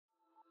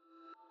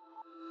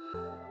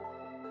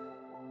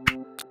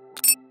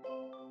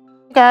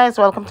Guys,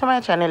 welcome to my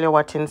channel. You're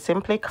watching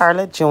Simply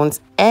Karla Jones,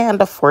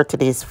 and for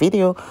today's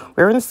video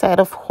we're inside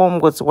of Home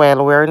Goods.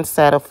 Well, we're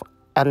inside of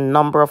a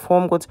number of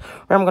Home Goods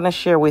where I'm going to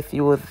share with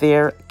you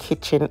their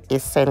kitchen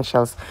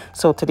essentials.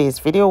 So today's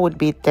video would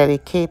be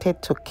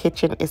dedicated to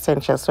kitchen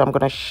essentials. So I'm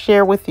going to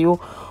share with you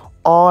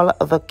all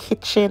the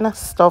kitchen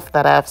stuff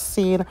that I've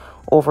seen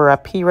over a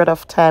period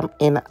of time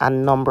in a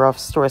number of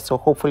stores. So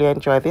hopefully you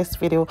enjoy this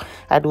video.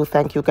 I do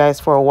thank you guys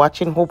for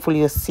watching. Hopefully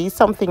you see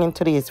something in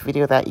today's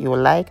video that you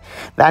like,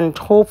 and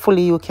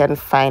hopefully you can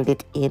find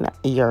it in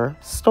your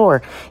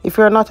store. If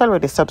you're not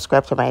already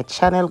subscribed to my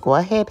channel, go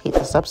ahead, hit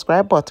the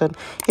subscribe button,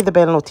 hit the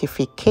bell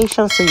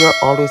notification so you're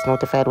always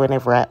notified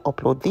whenever I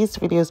upload these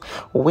videos,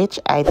 which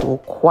I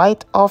do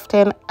quite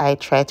often. I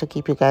try to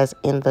keep you guys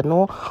in the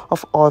know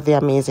of all the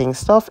amazing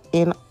stuff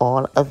in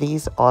all of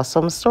these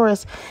awesome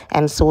stores,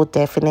 and so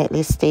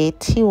definitely stay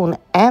tuned.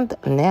 And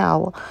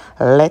now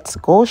let's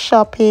go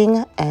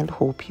shopping and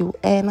hope you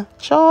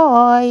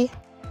enjoy.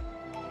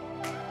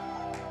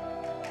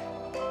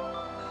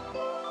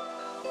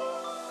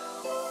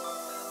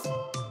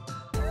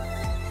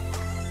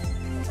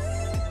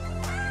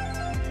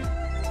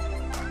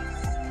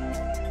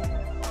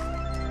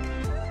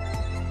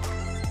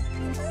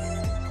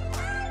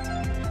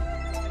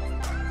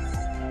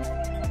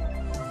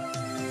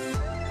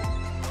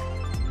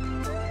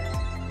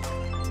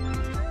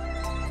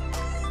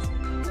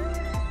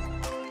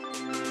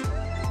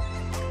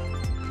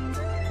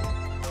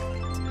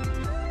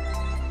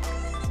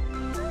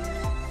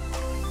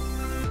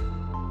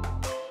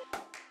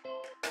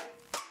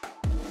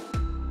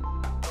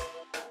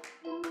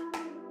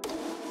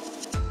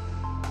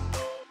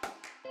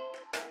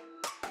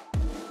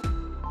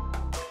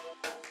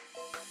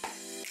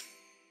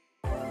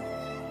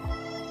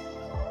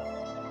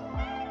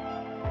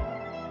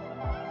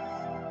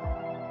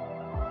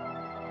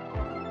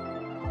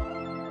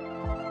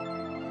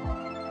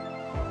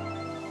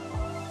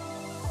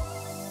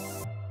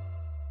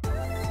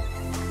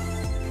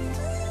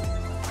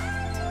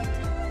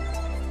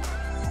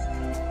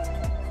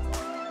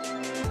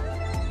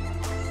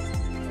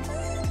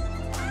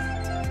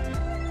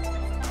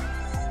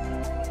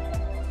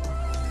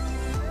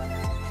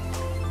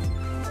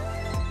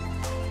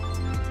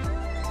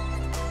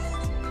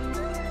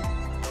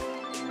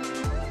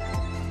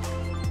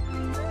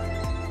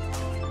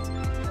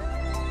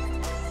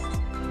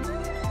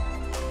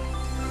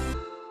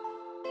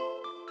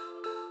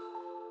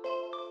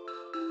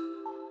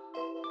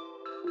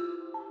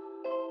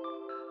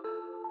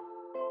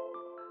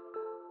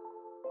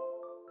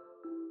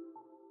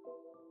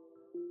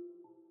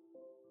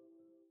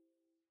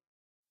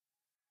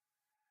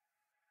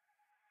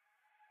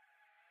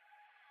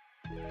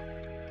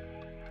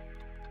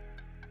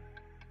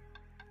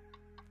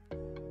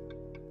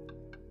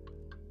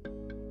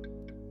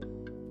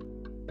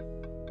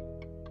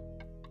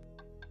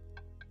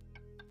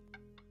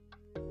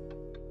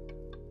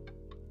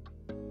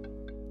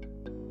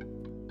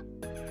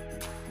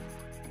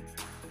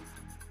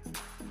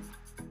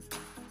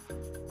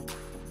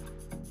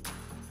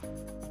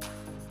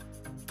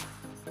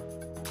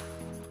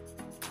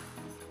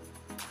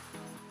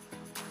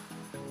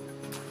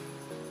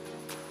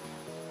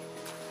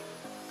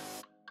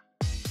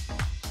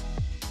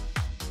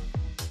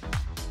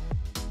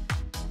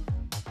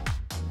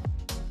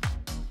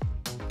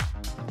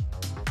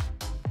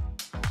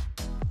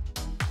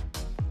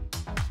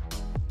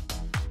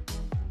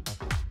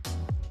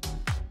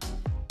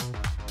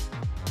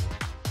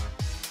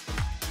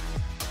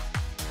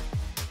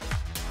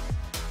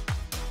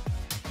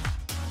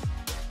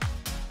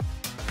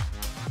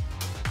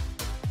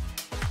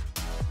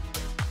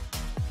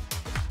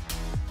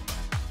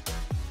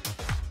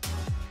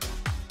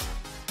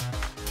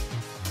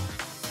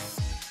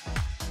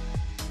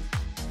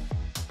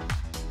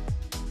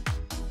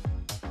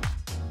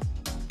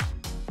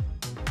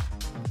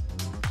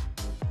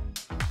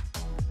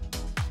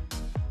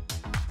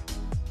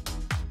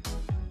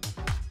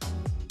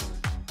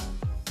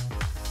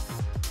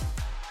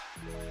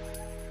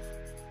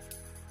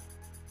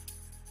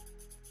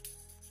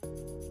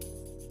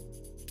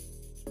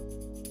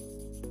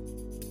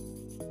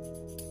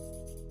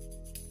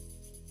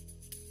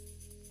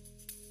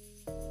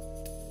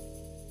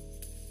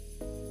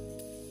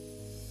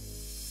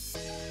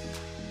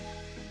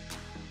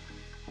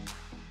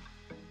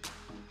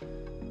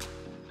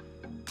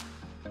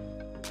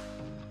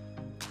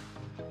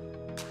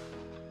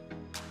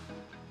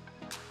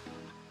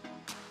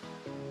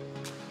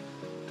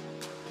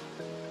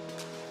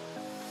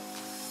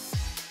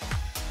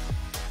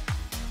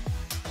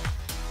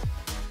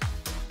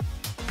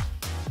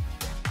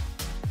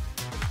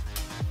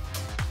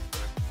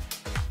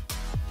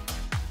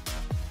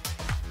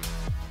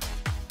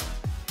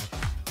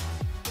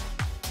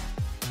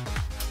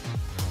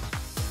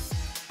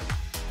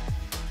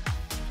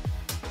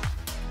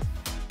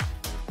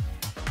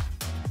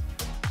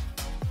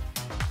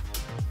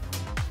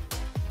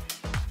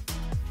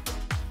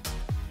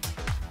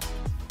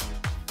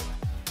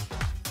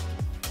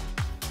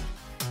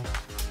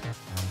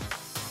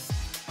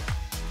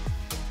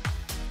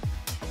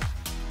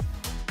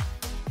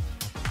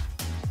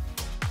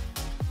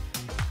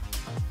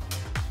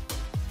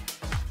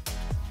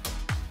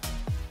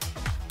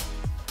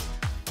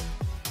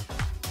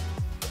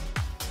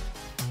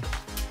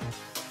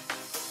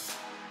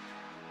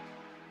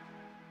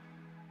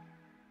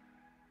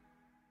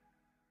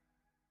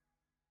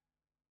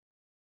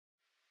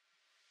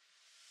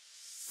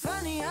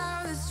 funny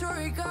how the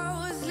story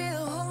goes.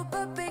 Little hope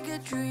but bigger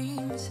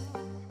dreams.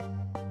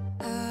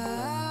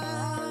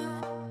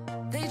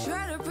 They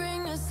try to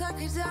bring a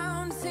sucker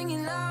down,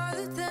 singing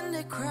louder than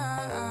the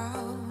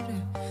crowd.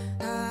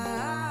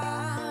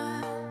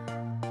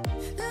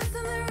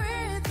 Listen the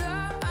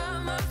rhythm,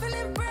 I'm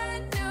feeling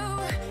brand new.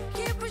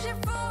 Keep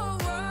pushing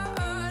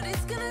forward,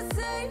 it's gonna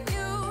save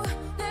you.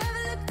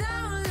 Never look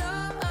down,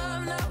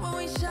 love, not when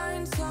we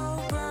shine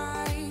so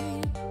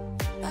bright.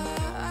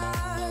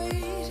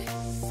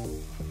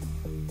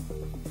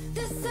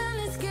 The sun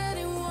is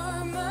getting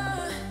warmer,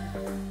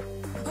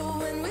 but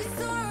when we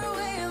soar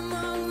away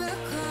among the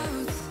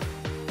clouds,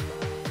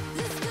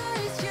 the sky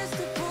is just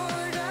a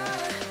border.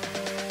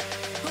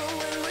 But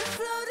when we're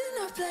floating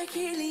up like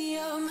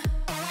helium,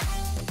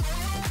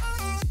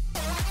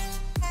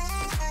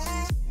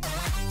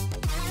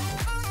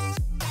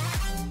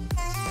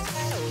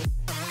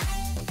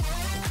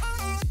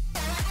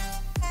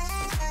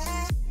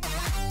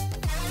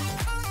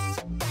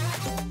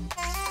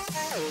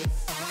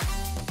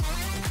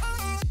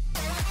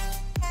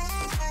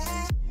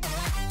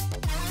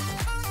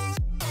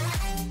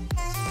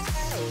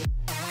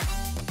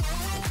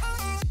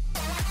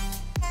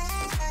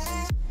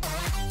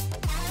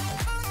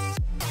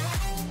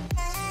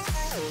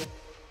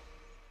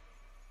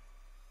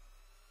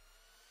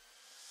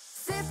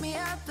 sip me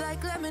up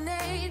like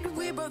lemonade.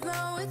 We both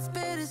know it's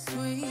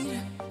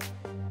bittersweet.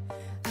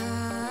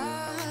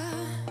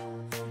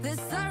 The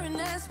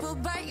sorrowness will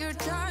bite your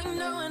tongue.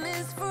 No one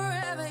is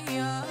forever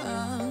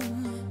young.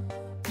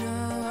 No.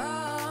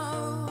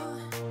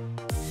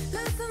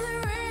 Listen the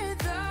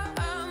rhythm,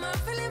 I'm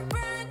feeling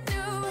brand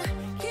new.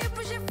 Keep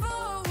pushing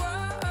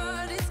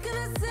forward, it's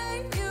gonna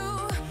save you.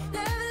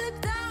 Never look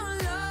down,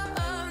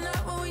 love,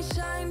 not when we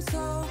shine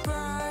so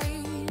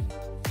bright.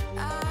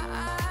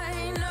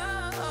 I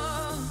know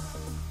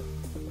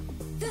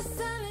the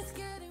sun is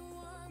getting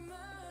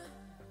warmer,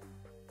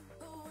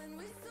 but when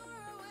we soar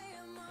away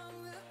among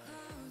the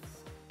clouds,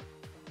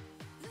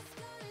 the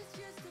sky is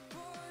just a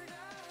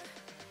border.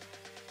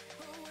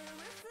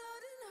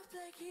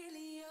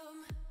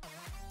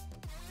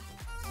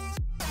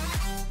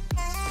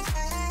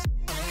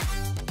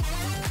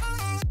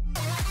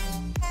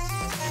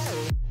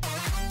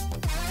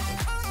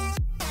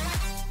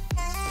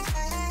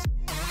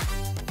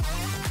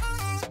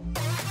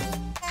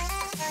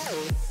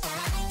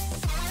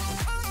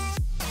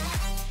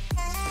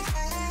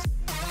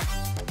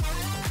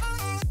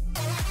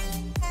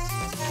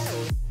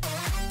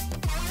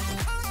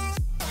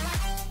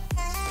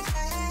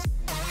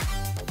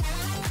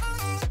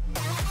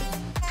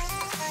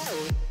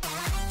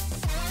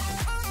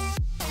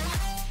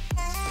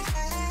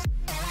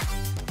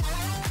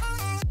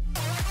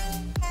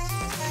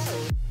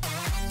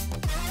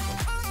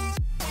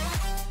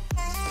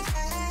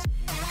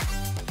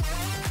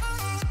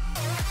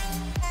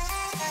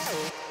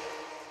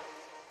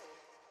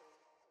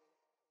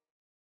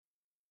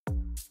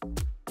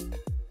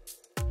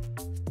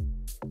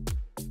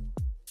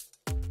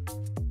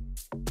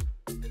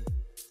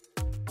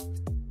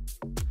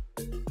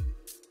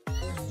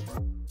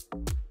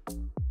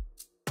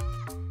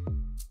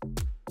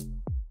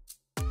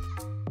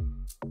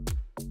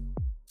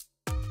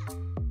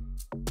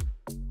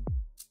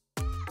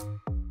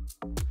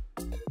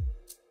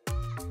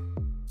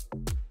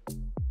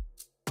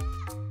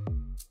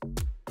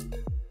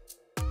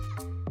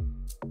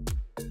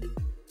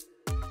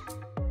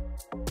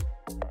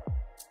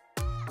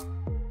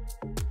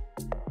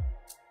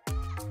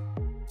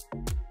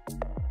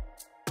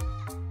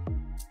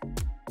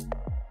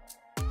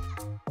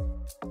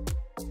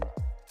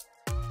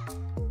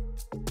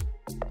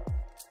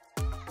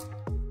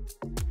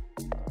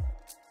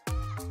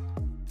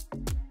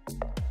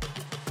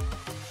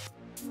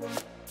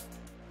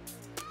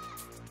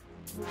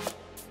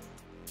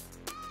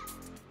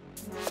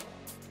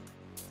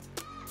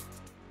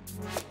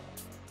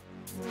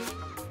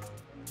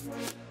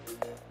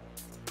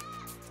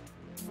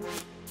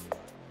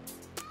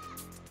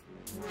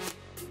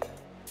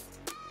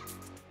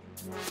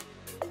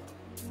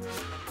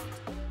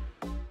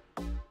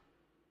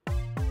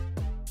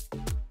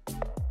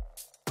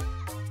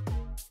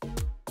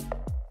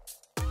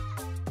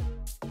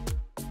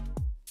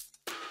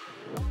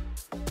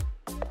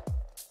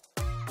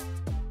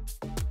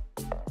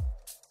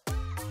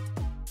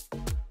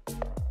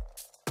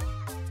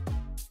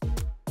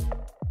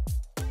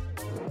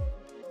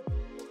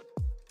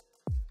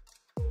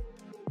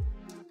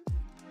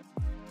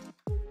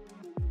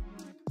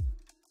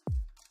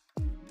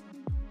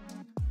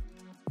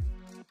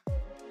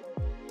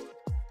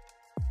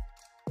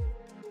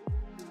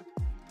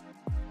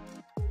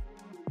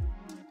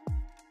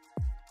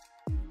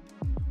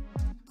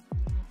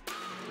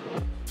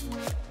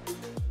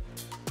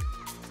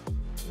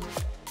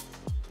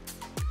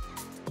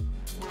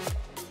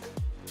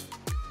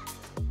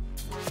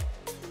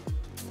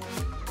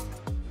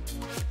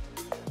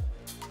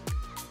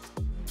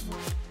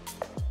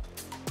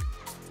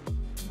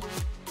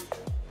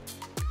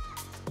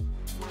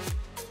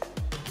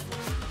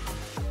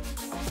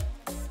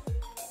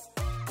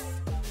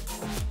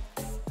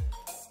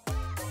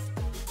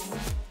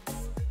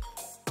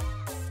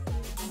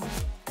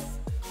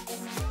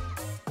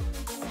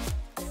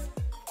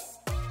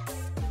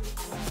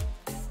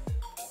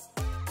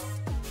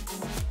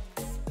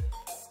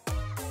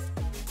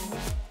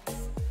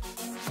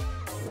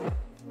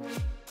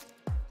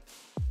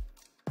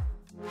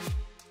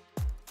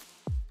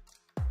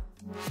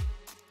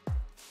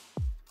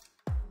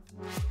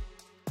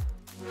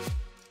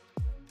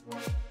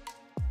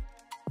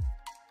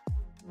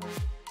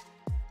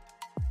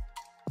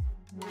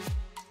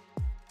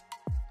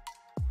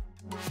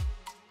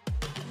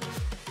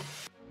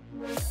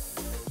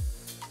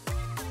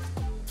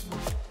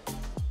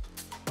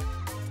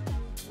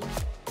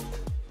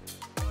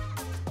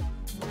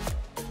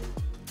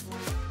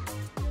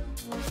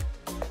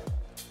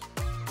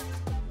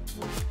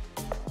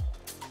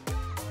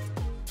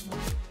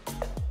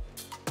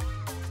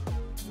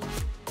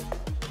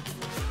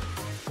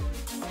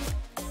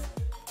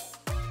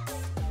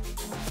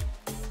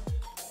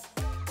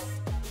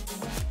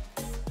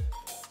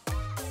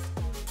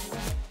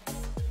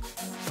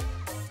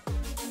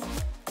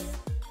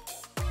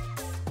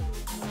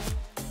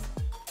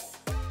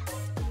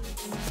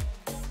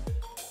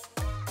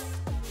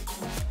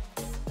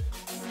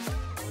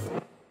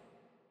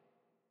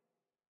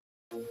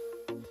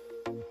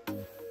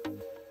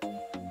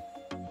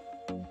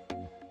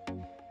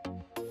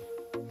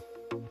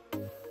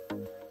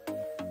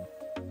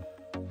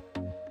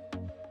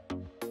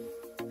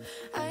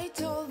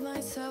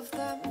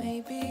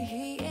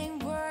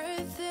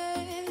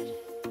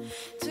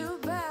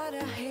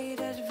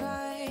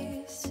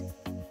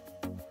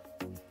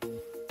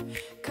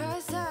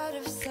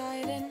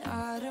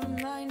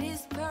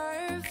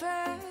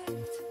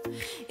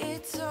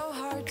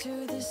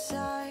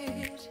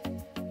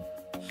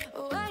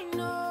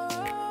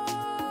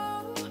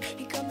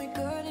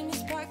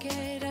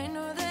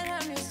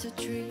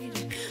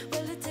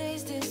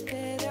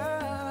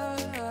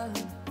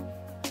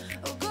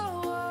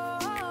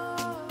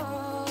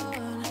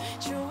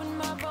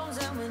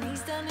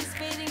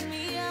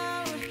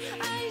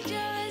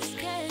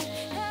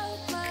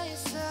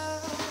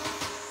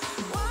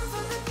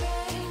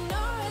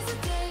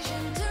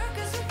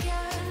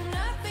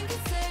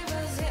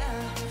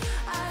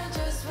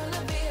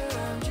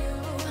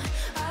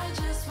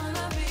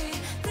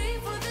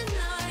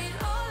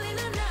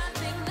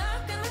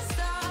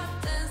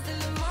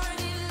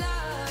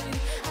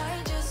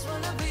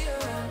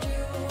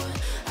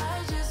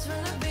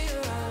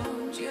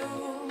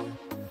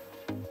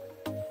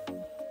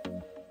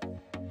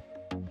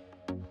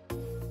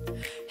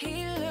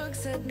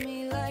 looks at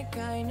me like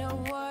I know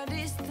what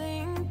he's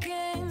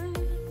thinking,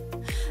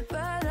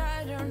 but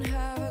I don't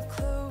have a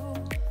clue.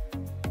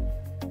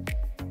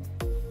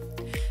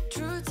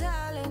 True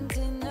talent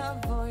in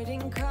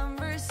avoiding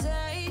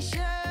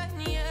conversation,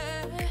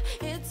 yeah,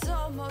 it's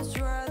almost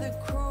rather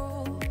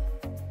cruel.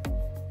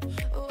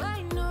 Oh,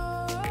 I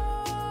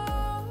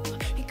know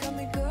he got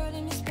me good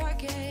in his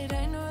pocket.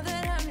 I know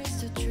that I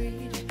missed a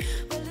treat.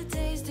 Well, the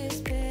taste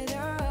is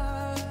bitter.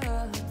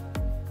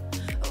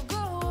 Oh, go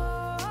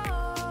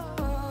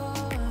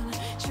on,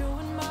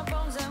 chewing my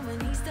bones, and when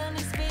he's done,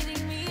 he's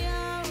spitting me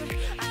out.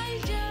 I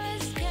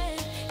just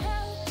can't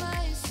help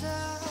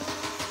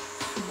myself.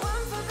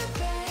 One for the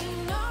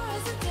pain, no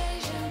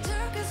hesitation.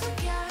 Took us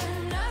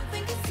again,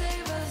 nothing can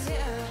save us,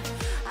 yeah.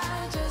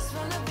 I just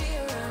wanna be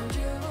around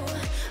you.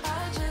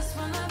 I just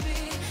wanna be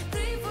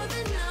three for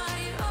the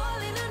night, all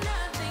in or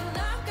nothing.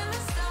 Not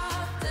gonna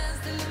stop, dance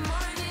till the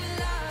morning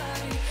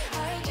light.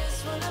 I just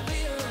wanna be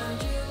around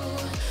you.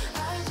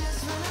 I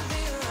just wanna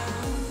be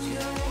around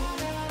you.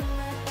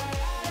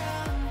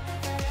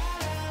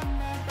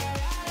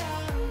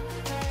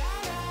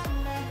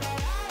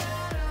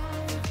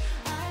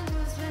 I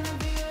just wanna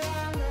be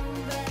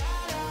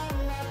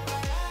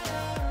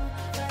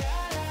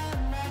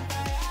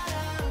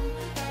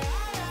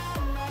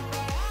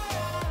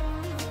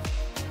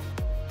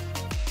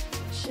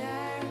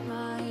Share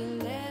my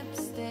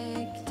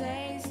lipstick,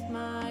 taste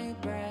my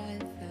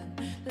breath,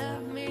 and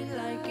love me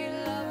like you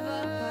love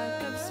a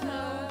pack of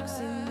smokes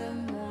in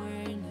the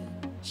morning.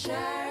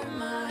 Share